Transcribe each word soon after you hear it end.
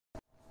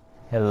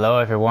Hello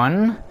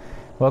everyone,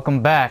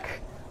 welcome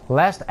back.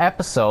 Last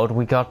episode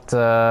we got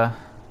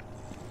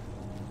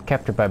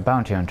captured by a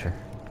bounty hunter.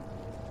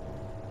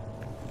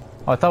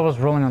 Oh, I thought it was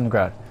rolling on the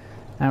ground.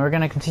 And we're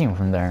gonna continue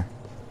from there.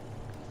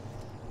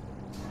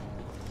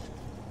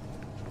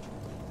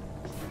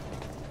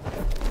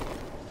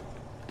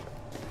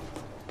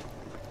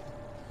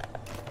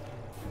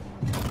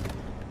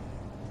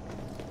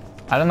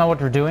 I don't know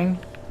what we're doing,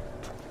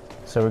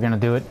 so we're gonna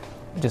do it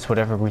just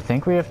whatever we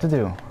think we have to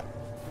do.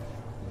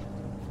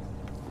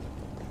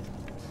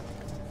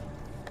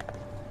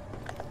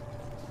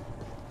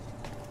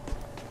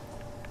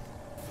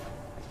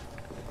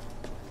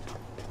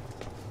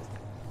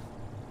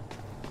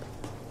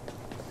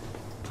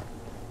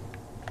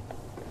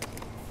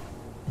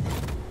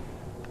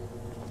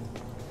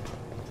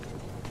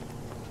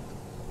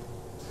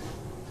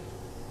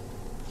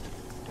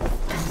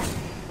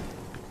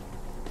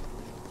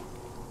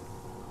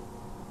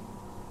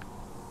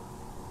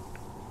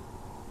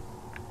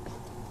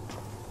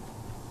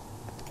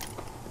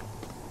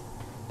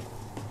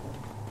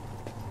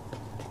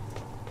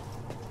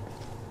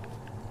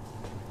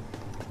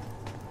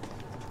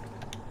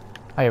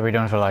 Oh yeah, we're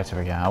doing for lights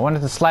over here. I wanted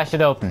to slash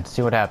it open,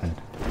 see what happened.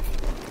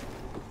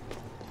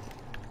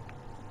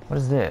 What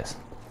is this?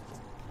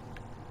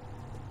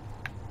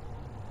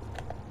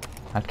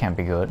 That can't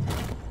be good.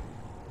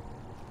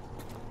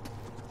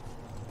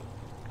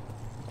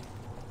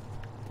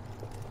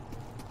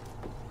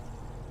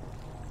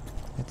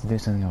 Have to do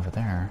something over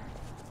there.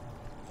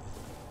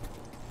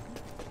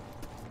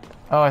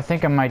 Oh, I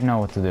think I might know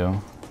what to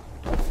do.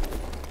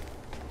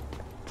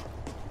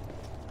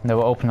 That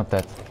will open up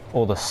that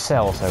all the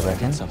cells, I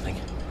reckon. Something.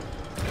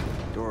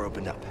 Door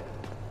opened up.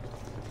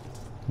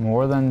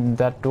 More than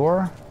that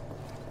door?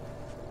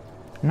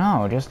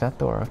 No, just that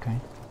door, okay.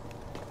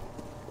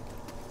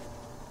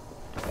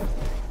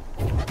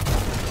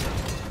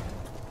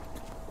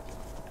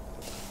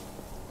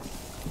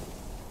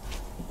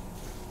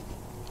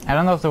 I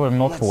don't know if there were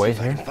multiple ways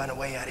here. Find a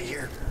way out of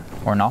here.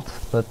 Or not,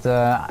 but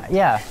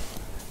yeah.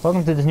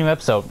 Welcome to this new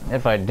episode,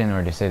 if I didn't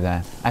already say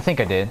that. I think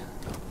I did.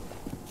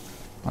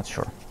 Not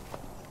sure.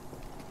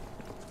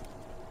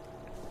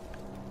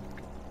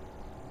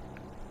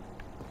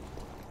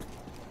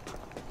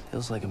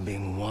 Feels like I'm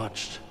being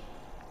watched.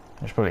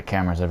 There's probably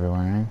cameras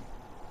everywhere, right?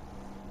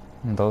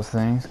 And those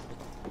things.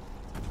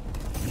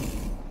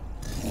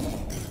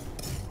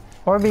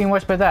 Or being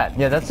watched by that.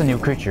 Yeah, that's a new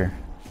creature.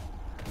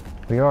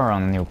 We are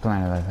on a new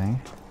planet, I think.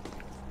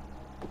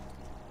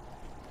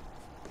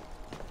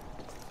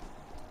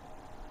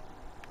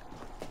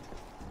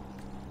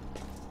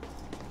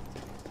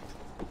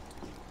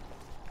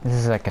 This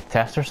is like a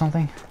test or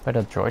something? By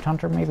the droid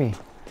hunter, maybe?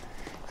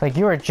 It's like,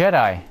 you're a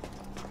Jedi.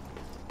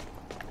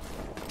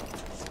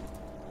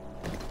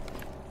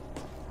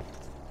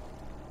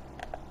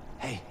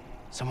 Hey,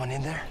 someone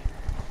in there?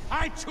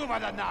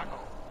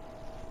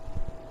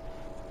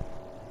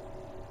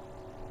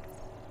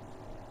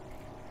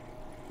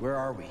 Where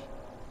are we?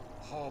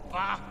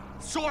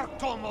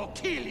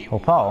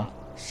 Opal?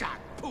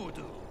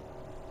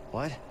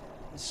 What?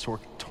 Sork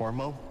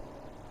Tormo?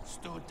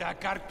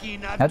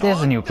 That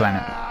is a new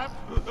planet.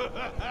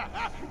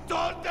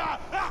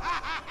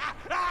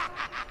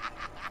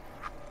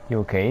 You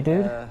okay,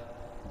 dude?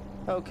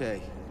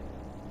 Okay.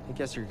 I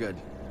guess you're good.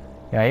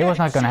 Yeah, he was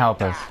not gonna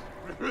help us.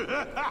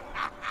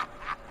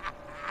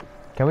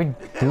 Can we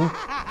do?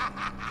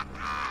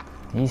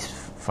 He's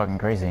fucking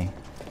crazy.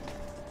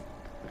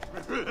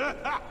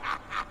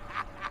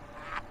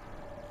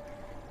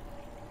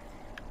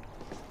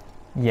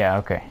 Yeah,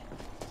 okay.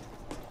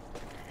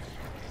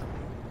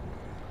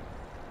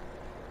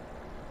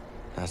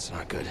 That's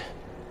not good.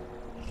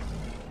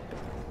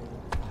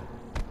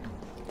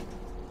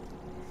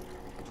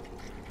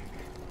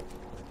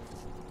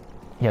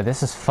 Yeah,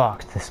 this is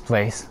fucked, this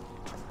place.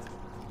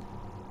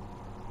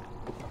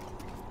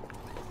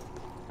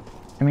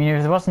 I mean,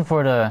 if it wasn't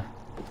for the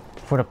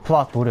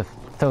plot, we would have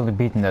totally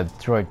beaten that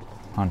droid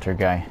hunter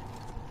guy.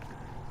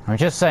 I'm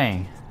just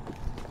saying.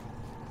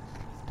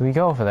 Do we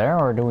go over there,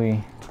 or do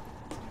we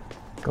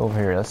go over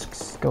here?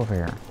 Let's go over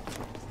here.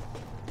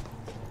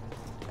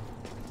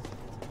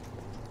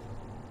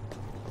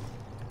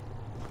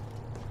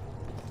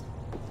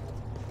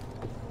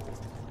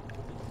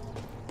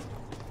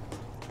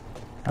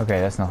 Okay,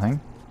 that's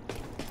nothing.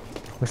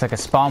 Looks like a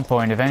spawn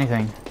point, if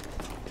anything.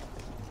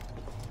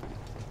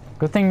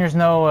 Good thing there's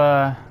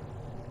no,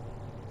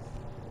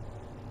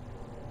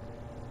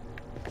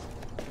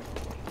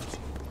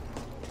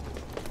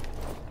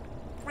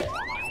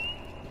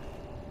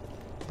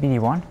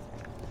 BD1?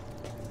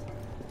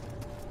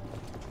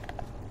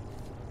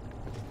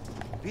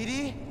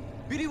 BD?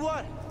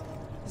 BD1!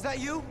 Is that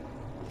you?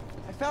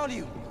 I found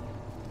you.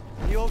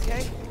 Are you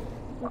okay?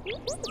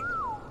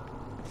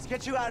 Let's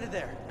get you out of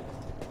there.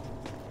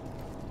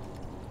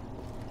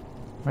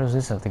 Where does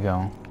this have to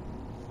go?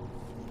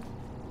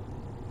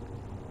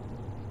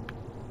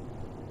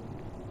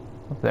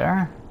 Up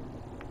there?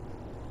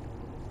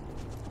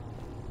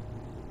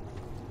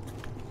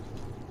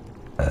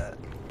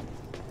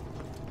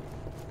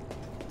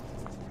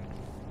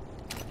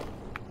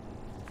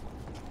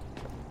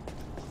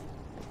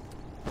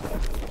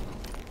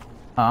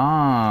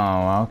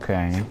 Oh,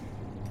 okay.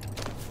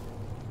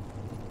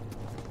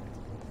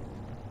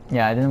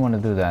 Yeah, I didn't want to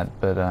do that,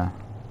 but I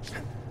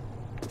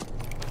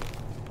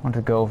want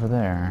to go over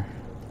there.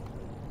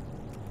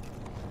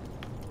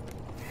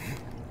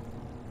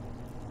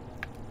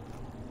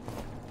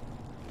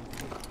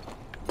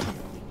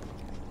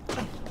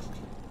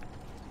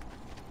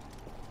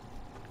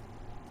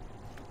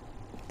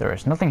 There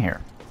is nothing here.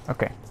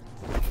 Okay.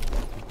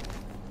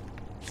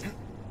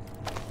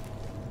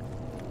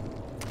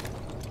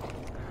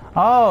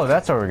 Oh,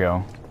 that's where we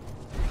go.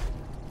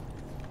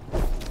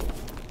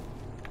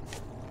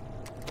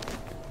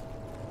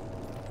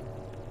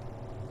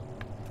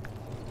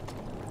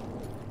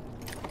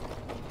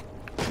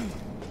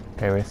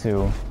 Okay, wait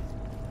to...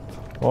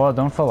 Oh,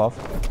 don't fall off.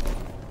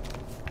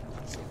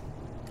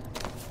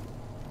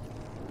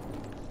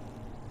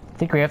 I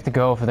think we have to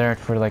go over there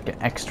for like an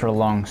extra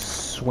long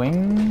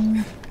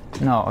swing?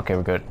 No, okay,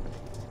 we're good.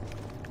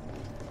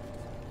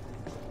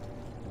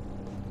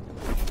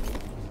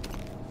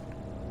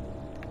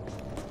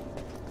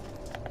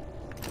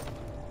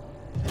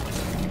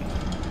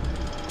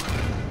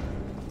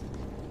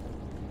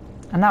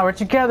 And now we're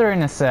together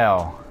in a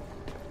cell.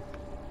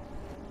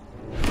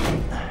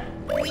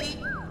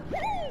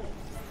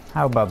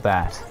 How about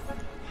that?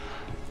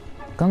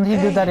 Couldn't he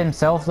do that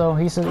himself though?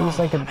 He's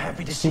like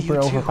a super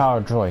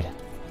overpowered droid.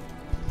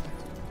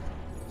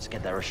 Let's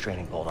get that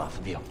restraining bolt off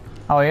of you.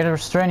 Oh, he had a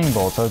restraining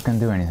bolt, so it can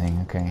do anything.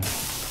 Okay.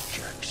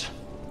 Jerks.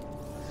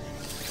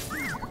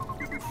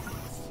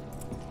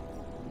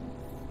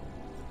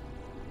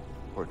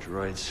 Poor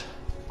droids.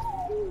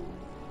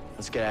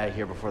 Let's get out of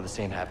here before the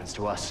same happens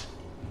to us.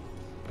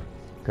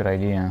 Good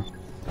idea.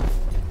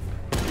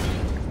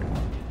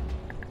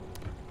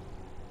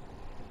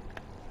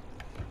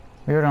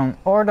 We're on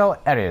Ordo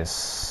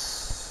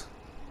Eris.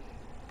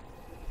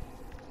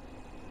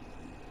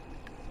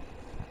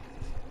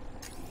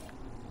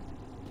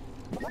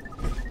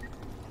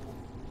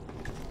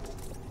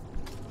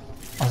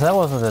 Oh, so that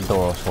was what the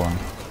door was for.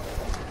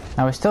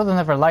 Now we still don't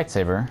have our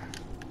lightsaber.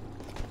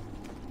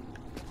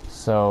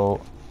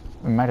 So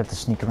we might have to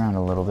sneak around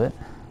a little bit.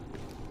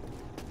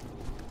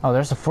 Oh,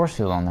 there's a force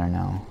field on there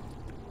now.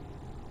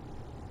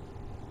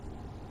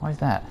 Why is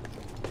that?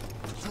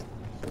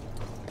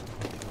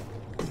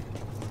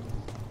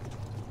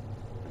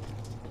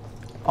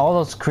 All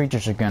those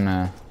creatures are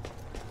gonna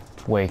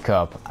wake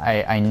up.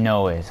 I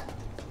know it.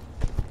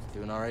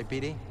 Doing all right,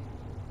 BD?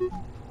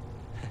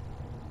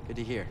 Good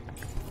to hear.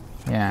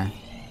 Yeah.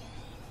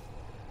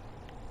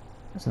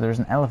 So there's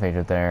an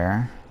elevator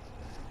there.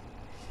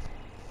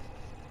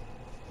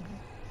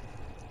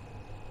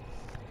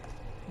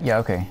 Yeah,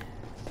 okay.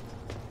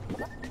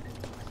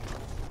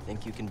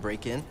 Think you can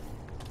break in?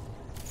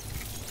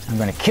 I'm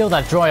gonna kill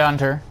that droid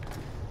hunter.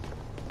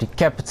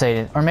 Decapitate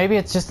it. Or maybe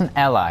it's just an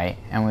ally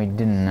and we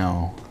didn't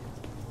know.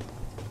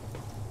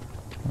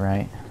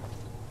 Right?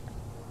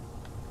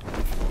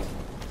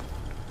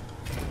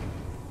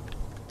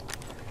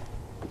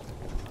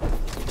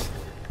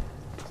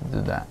 Let's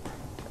do that.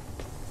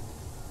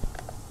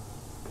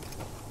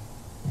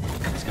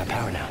 It's got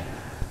power now.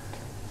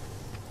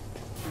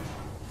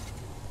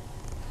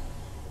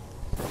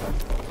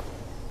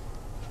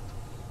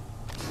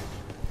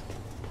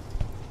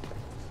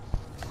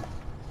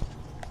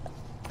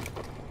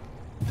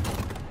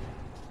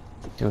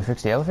 Do we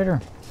fix the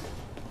elevator?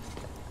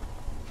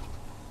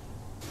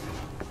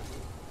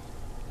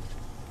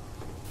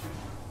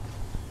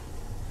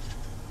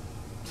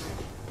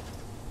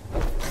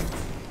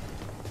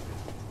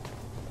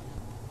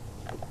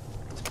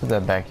 Let's put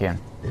that back in.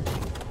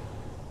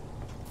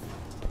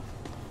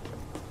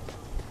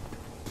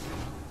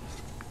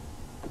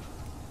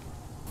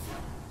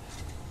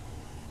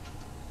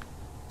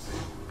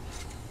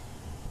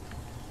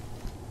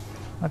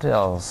 What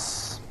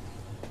else?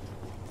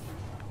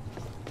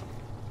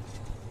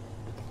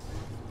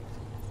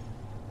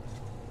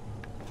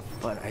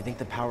 But I think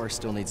the power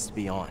still needs to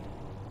be on.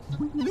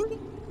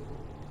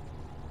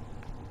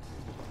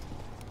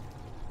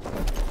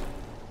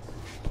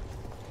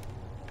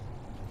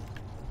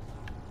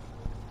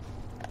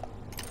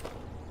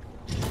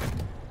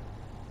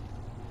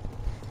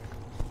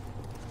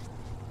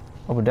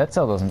 Oh, but that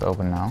cell doesn't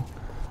open now.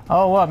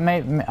 Oh, what?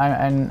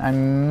 I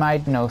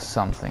might know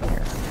something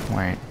here.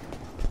 Wait.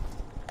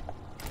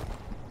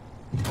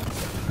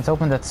 Let's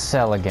open that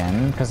cell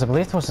again, because I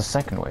believe there was a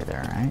second way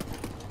there, right?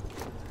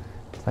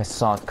 If I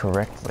saw it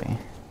correctly.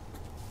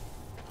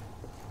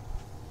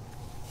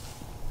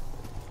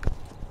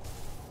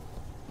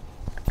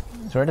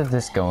 So where did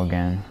this go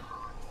again?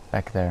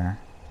 Back there.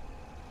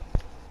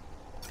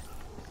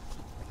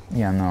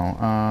 Yeah,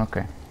 no.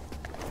 Okay.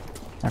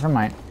 Never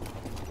mind.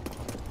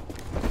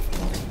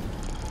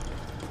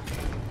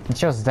 It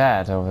shows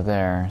that over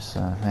there,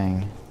 so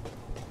thing.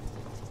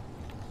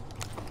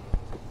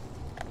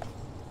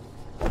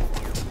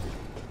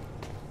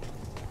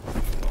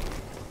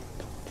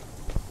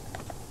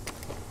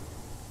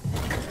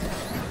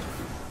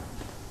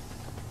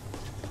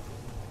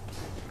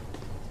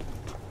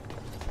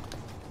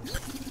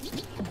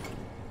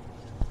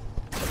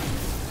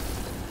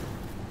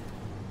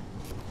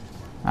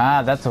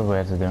 Ah, that's what we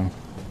have to do.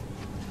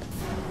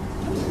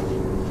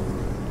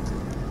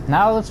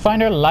 Now let's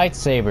find our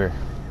lightsaber.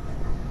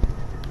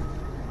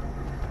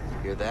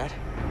 Hear that?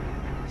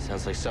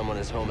 Sounds like someone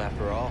is home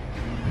after all.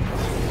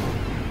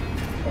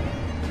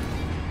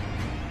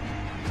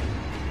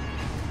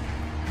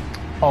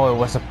 Oh, it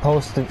was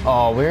supposed to.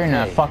 Oh, we're in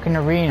a fucking I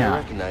arena.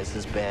 recognize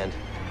this band.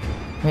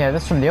 Yeah,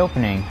 that's from the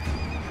opening.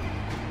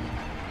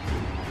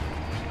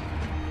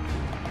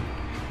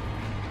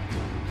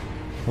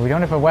 We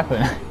don't have a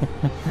weapon.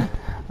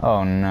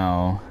 Oh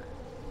no.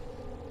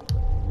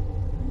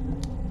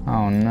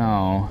 Oh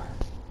no.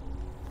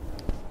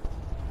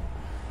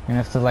 You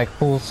have to like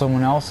pull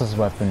someone else's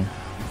weapon.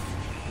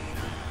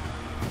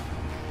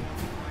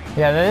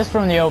 Yeah, that is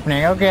from the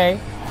opening. Okay.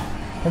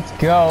 Let's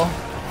go.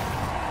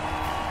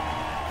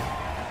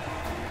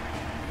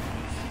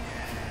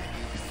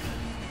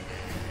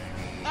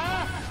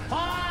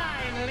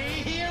 Finally,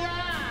 he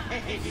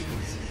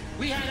arrives!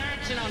 We had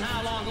action on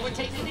how long it would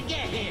take you to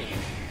get here.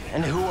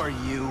 And who are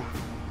you?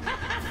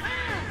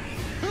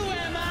 Who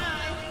am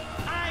I?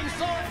 I'm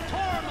Sword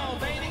Tormo,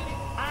 baby.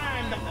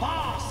 I'm the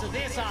boss of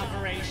this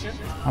operation.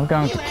 I'm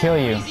going to kill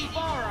you. Easy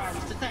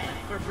forearms to thank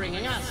for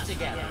bringing us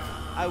together.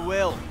 I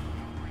will.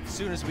 As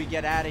soon as we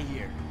get out of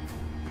here.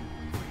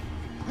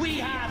 We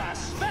have a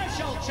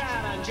special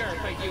challenger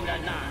for you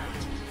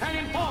tonight. An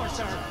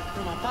enforcer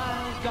from a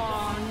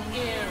bygone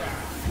era.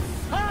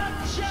 A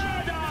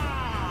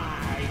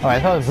Jedi! Oh, I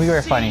thought we were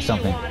Let's fighting see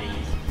something. what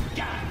he's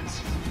got.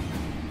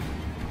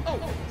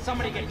 Oh,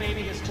 somebody get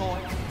baby his toy.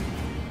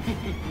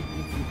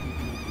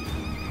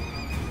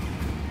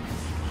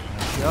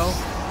 Show?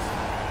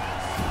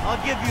 I'll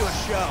give you a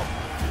show.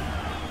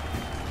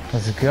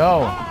 Let's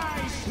go.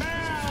 I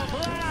smell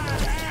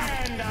blood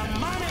and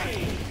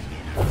money.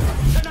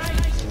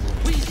 Tonight,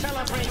 we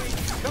celebrate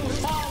those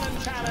fallen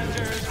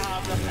challengers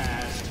of the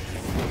past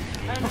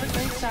and the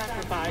great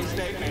sacrifice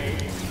they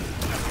made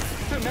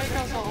to make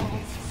us all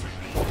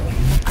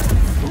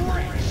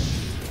rich.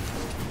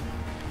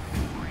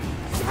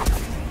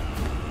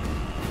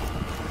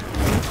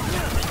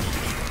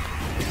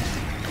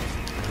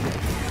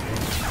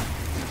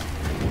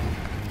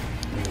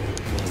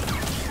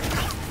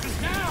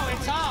 Now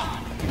it's on.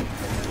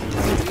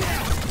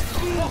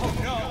 Oh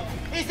no!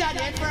 Is that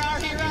it for our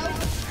hero?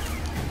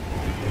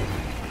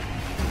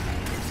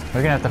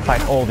 We're gonna have to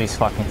fight all these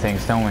fucking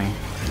things, don't we?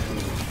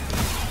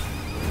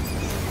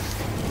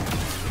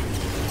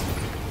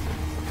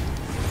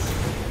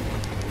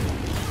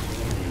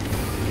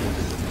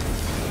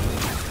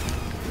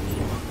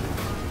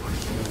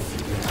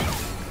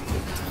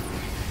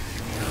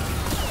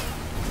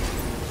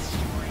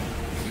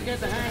 You get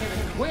the hang of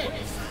it quick.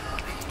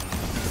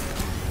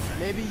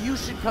 Maybe you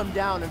should come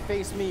down and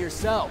face me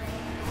yourself.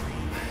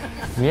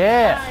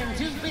 Yeah! I'm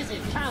too busy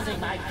counting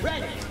my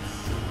credits.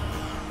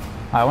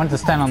 I want to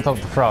stand on top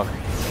of the frog.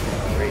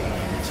 Great,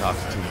 you talk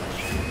too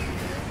much.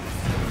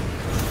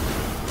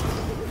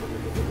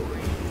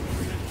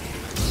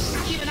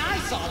 Even I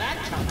saw that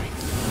coming.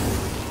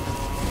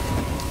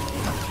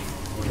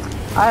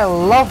 I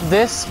love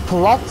this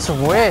plot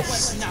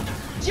twist.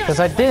 Because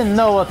I didn't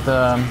know what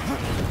the...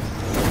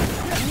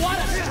 What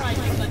a strike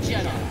from the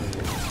Jedi.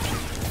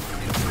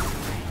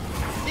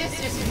 This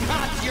is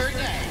not your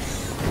day.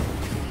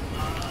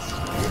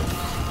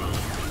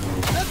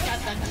 Look at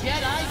the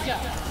Jedi go.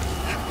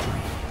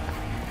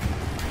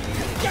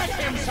 Get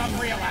him some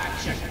real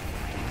action.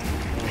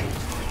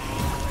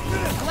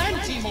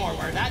 Plenty more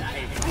where that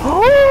came from.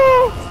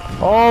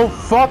 Oh,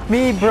 fuck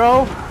me,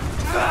 bro.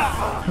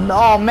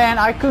 Oh man,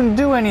 I couldn't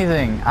do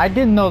anything. I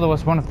didn't know there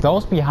was one of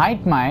those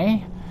behind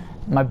my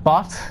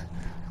butt.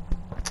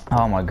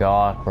 Oh my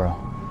god, bro.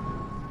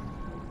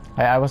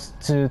 I was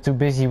too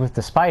busy with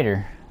the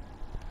spider.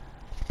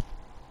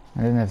 I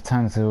didn't have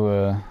time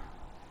to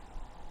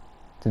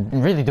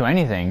really do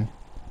anything.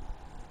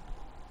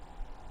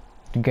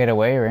 To get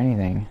away or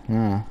anything.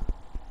 No.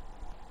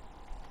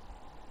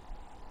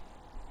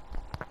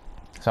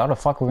 So how the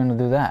fuck are we gonna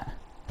do that?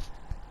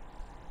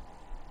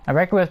 I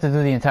reckon we have to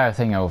do the entire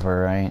thing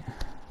over, right?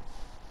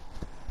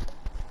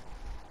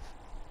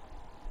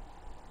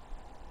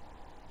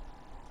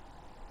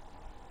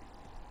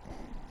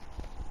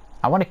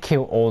 I want to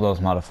kill all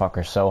those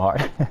motherfuckers so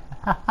hard.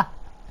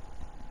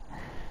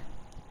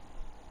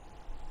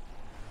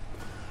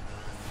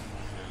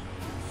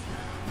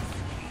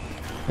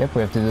 Yep,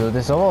 we have to do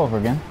this all over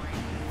again.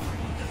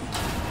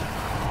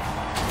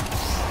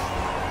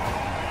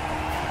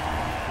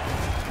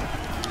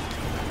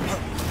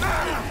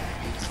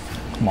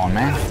 Come on,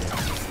 man.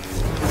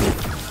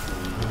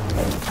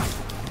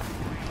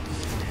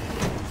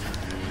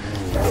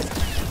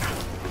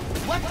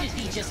 What did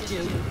he just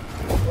do?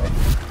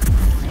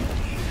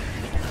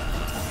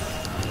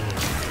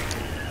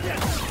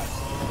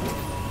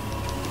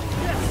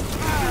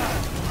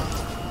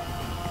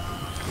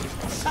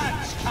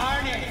 Such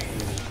carnage!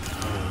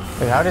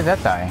 Wait, how did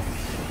that die?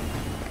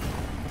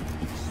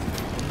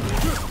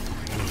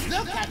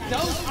 Look at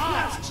those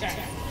odds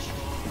change!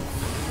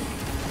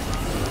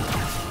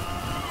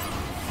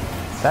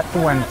 That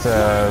went,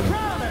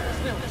 Brothers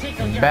will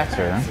tickle your better.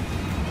 fancy.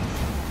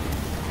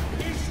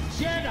 This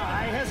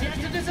Jedi has yet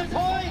to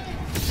disappoint.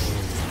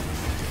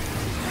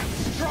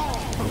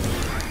 Strong.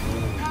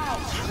 How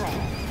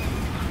strong?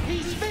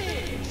 He's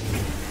big.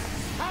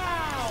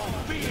 How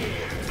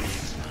big?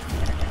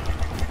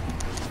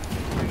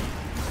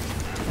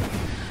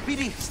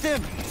 BD,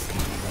 stim.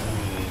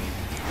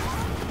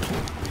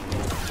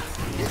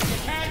 You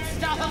can't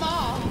stop them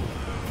all.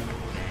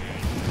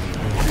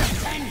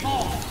 And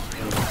more.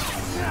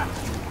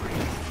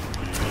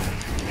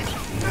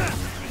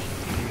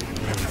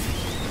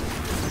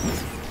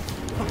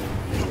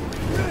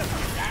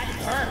 That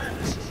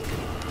hurts.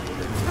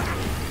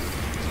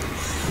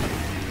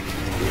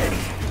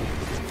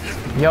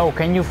 Yo,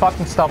 can you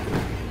fucking stop?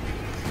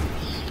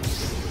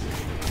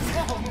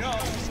 Oh no!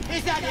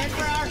 Is that it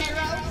for our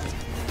hero?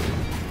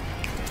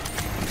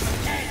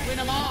 Can't win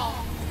them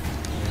all.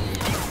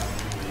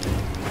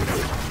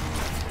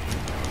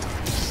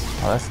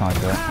 Oh, that's not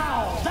good.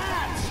 Now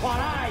that's what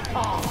I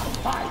call a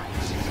fight.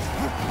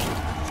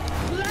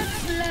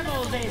 Let's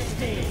level this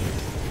thing.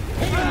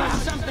 Hit him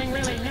with something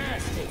really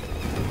nasty.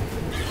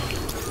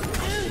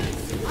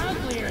 Ooh,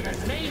 uglier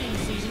than mating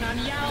season on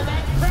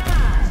Yalbeck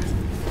Prime.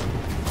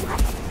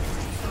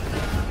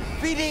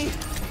 BD!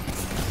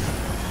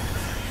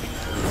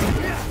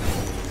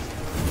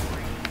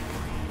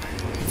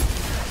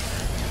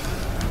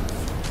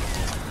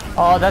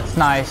 Oh, that's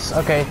nice.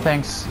 Okay,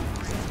 thanks.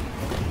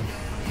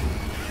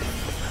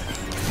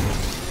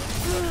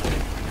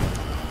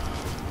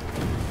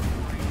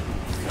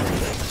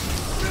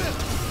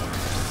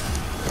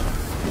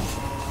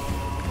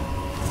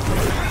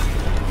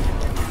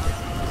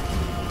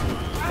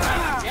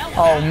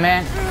 Oh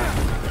man.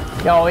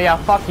 Yo, yeah,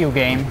 fuck you,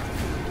 game.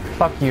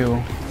 Fuck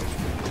you.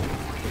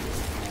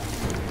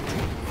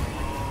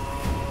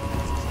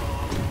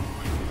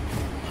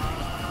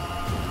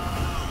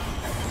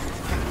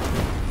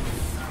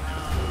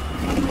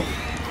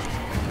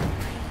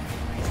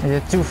 Is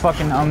it too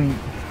fucking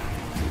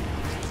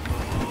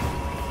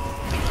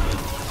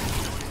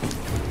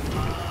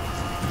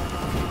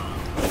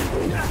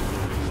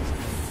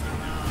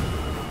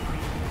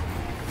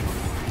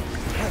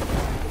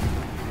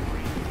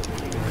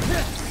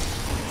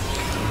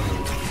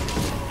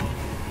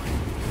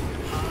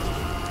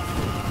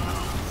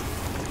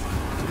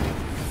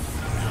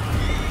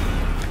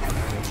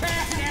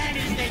Can't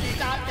anything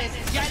stop this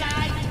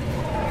Jedi?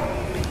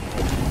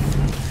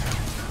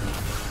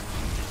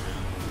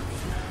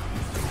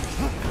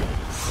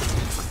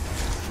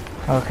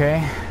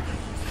 Okay.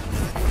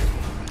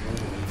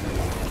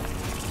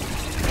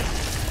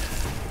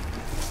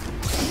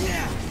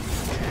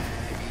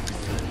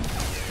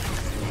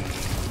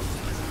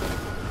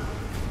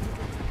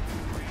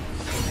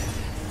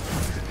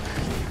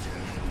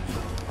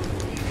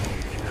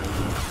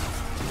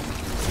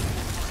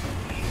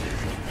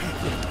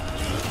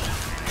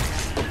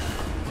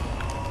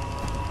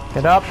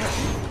 Get up.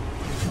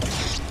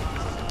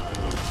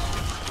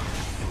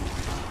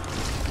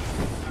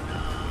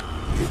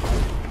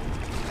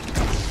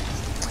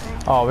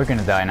 Oh, we're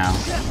gonna die now.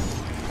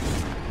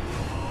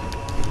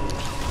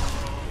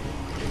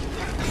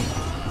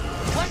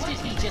 What did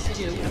he just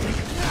do?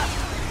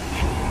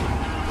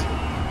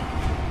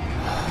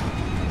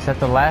 Is that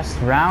the last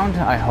round?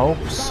 I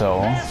hope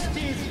so. The best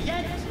is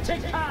yet to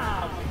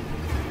come.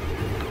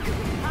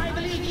 I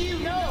believe you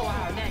know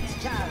our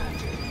next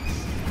challengers.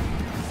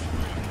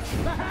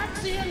 The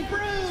Haxian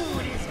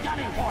Brood is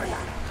gunning for you.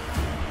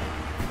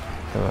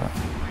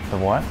 The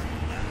what?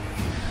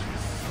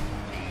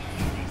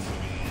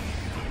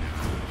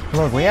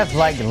 Look, we have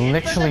like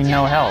literally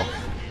no health.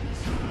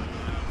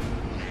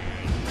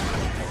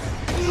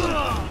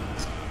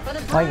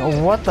 Like,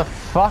 what the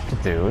fuck,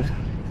 dude?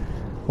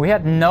 We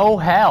had no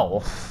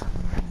health.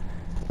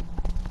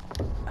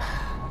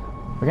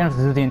 We're gonna have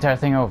to do the entire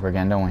thing over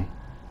again, don't we?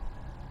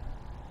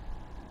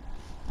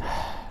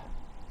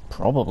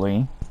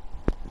 Probably.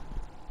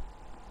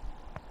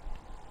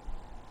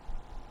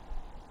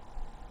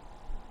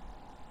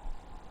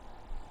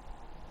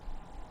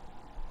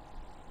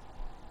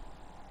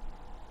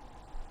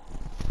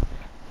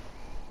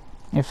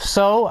 If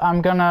so,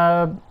 I'm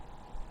gonna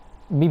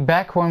be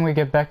back when we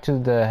get back to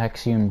the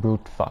Haxian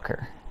Brute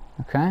fucker.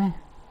 Okay?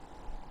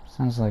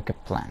 Sounds like a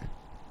plan.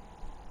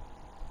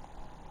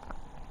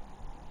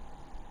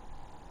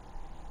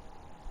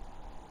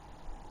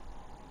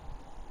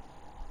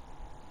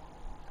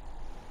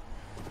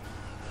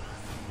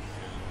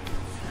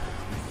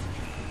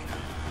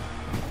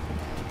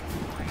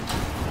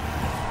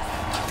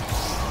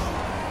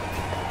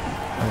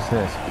 What's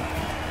this?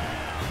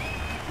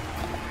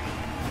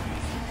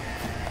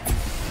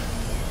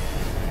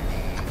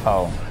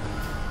 Oh.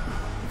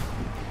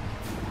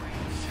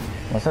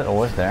 Was it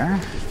always there?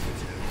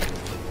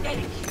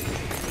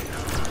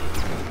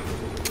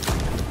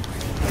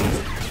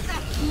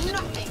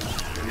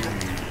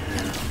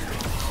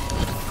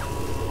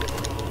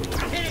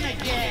 Hit him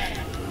again.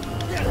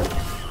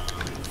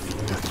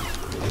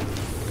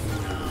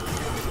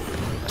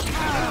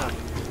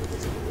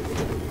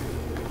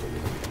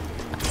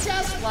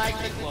 Just like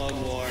the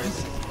Clone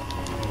Wars.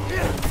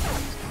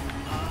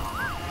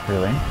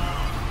 really.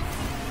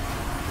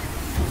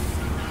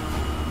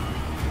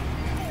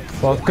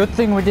 Well, good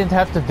thing we didn't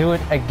have to do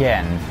it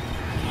again.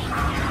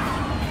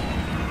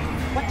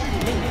 What do you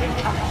mean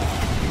incoming?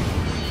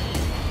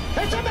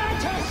 It's a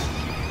mantis!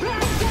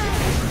 Blast it!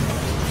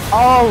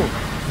 Oh!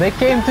 They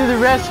came to the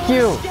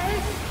rescue!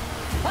 Escape?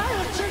 I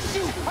will chase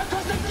you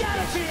across the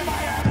galaxy if I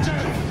have to!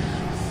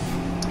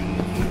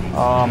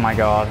 Oh my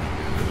god.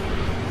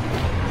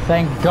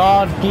 Thank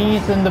God,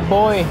 Geese and the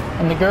boy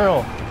and the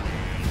girl.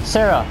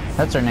 Sarah,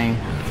 that's her name.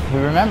 We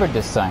remembered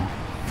this time.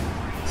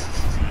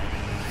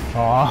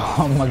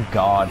 Oh my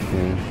god,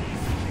 dude.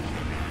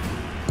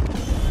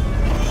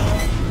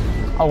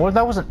 Oh, well,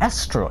 that was an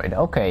asteroid.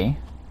 Okay.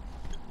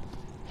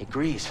 Hey,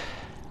 Grease.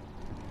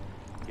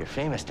 You're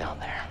famous down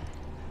there.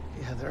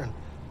 Yeah, they're an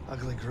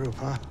ugly group,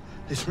 huh?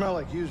 They smell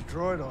like used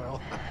droid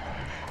oil.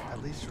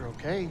 At least they're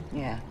okay.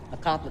 Yeah, a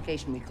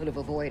complication we could have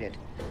avoided.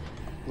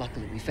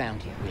 Luckily, we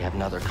found you. We have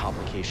another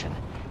complication.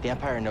 The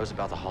Empire knows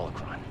about the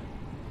holocron.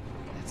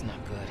 That's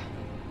not good.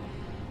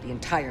 The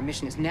entire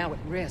mission is now at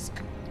risk.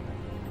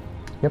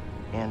 Yep.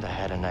 And I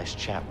had a nice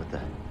chat with the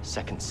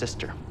second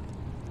sister.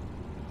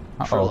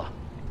 Uh-oh. Trilla.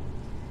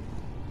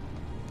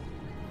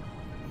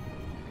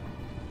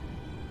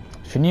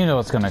 She knew that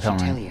was gonna come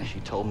Tell in. you. She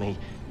told me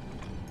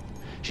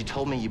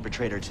you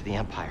betrayed her to the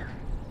Empire.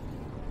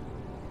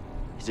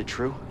 Is it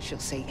true? She'll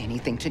say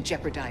anything to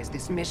jeopardize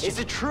this mission. Is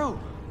it true?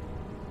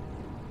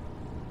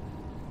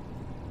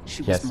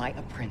 She Yes. was my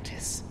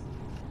apprentice.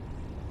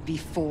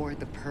 Before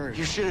the purge.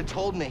 You should have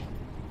told me.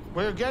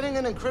 We're getting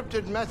an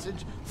encrypted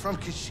message from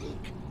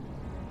Kashyyyk.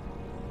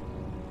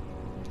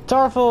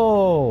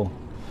 Tarful!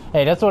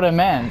 Hey, that's what I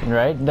meant,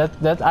 right?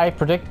 That I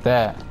predict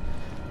that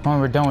when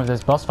we're done with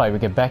this boss fight, we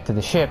get back to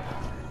the ship.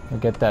 We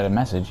get that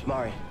message.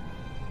 Mari,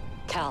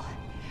 Cal,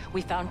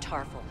 we found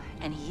Tarful,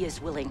 and he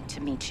is willing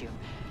to meet you.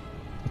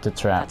 It's a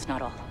trap. That's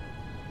not all.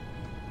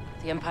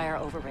 The Empire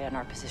overran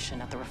our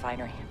position at the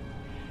refinery.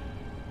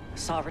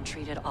 Saw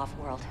retreated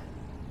off-world.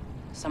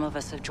 Some of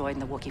us have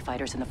joined the Wookiee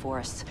fighters in the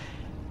forests.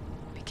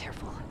 Be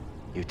careful.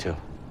 you too.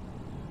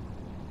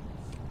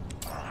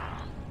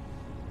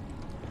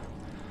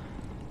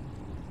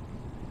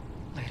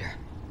 Later.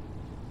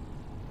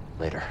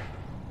 Later.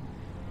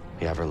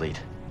 We have our lead.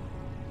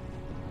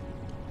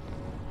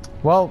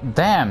 Well,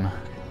 damn.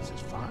 This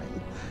is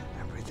fine.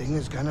 Everything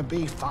is gonna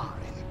be fine.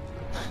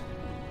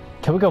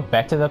 Can we go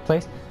back to that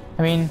place?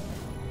 I mean,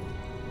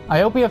 I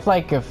hope we have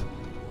like if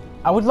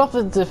I would love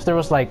it if there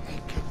was like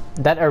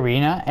that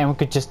arena and we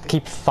could just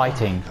keep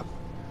fighting.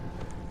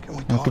 Can we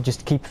And we talk? could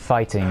just keep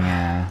fighting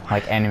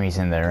like enemies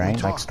in there,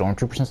 right? Like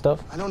stormtroopers and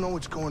stuff. I don't know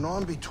what's going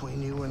on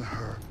between you and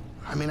her.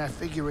 I mean, I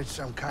figure it's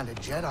some kind of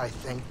Jedi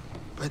thing,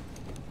 but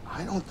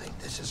I don't think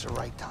this is the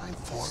right time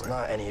for It's it.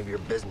 not any of your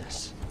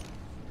business.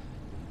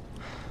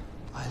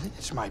 I think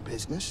it's my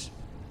business.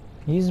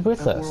 He's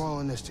with And us. we're all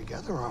in this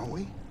together, aren't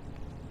we?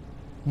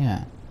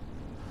 Yeah.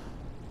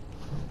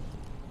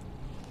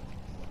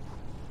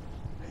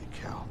 Hey,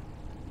 Cal.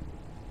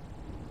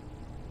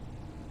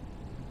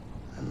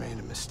 I made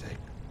a mistake.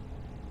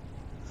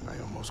 And I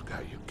almost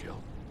got you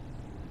killed.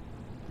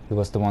 He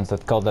was the ones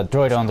that called that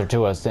droid under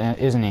to us,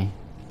 isn't he?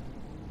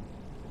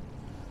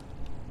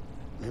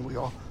 I mean, we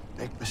all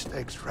make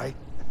mistakes, right?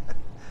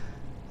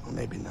 Well,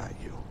 maybe not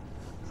you.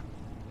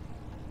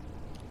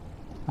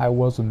 I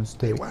was a Hey,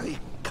 mistake. why don't you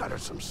cut her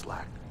some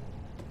slack?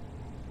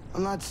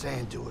 I'm not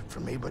saying do it for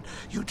me, but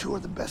you two are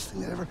the best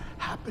thing that ever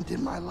happened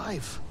in my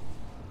life.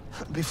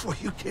 Before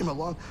you came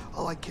along,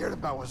 all I cared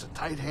about was a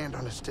tight hand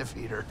on a stiff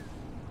heater.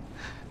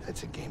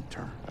 That's a game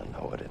turn. I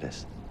know what it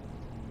is.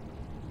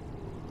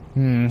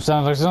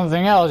 Sounds like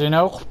something else, you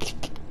know?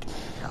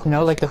 You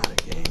know, like the, Not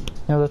a game.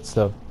 you know, that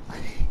stuff.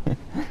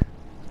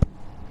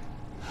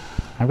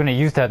 I'm gonna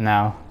use that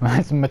now.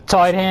 It's my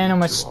tight hand on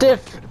my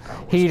stiff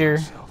heater.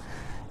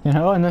 You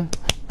know, and then...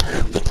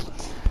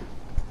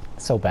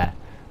 So bad.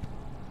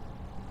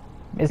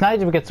 It's nice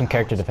to get some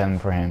character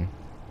development for him.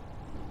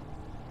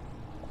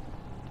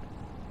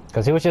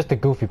 Because he was just a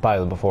goofy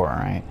pilot before,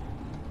 right?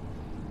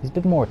 He's a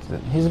bit more to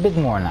it. He's a bit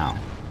more now.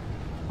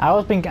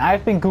 I've been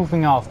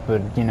goofing off,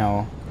 but you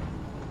know.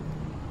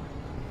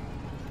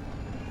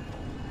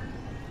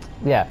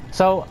 Yeah.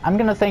 So I'm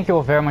gonna thank you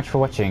all very much for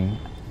watching.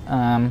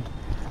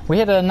 We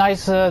had a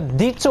nice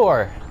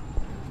detour,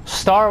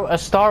 a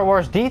Star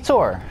Wars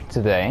detour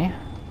today,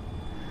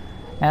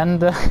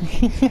 and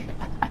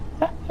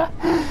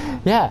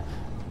yeah.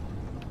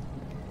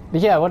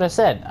 Yeah, what I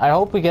said. I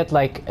hope we get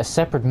like a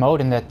separate mode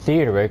in that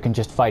theater where you can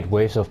just fight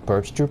waves of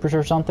purge troopers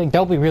or something.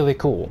 That'll be really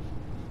cool.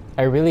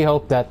 I really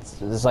hope that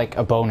there's like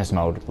a bonus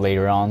mode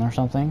later on or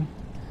something.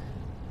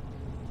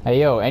 Hey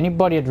yo,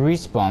 anybody at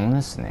Respawn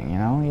listening,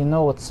 you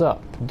know what's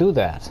up. Do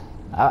that.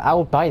 I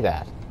would buy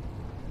that.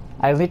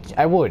 I would.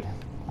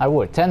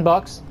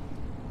 $10.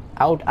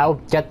 I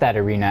would get that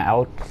arena. I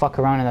would fuck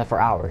around in that for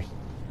hours.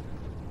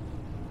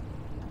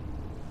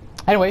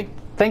 Anyway,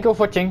 thank you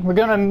for watching. We're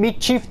gonna meet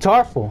Chief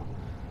Tarful.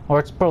 Or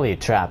it's probably a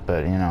trap,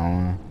 but you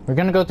know, we're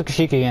gonna go to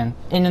Kashyyyk again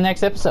in the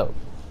next episode.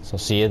 So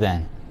see you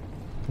then.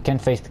 You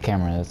can't face the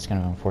camera, that's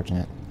kind of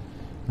unfortunate.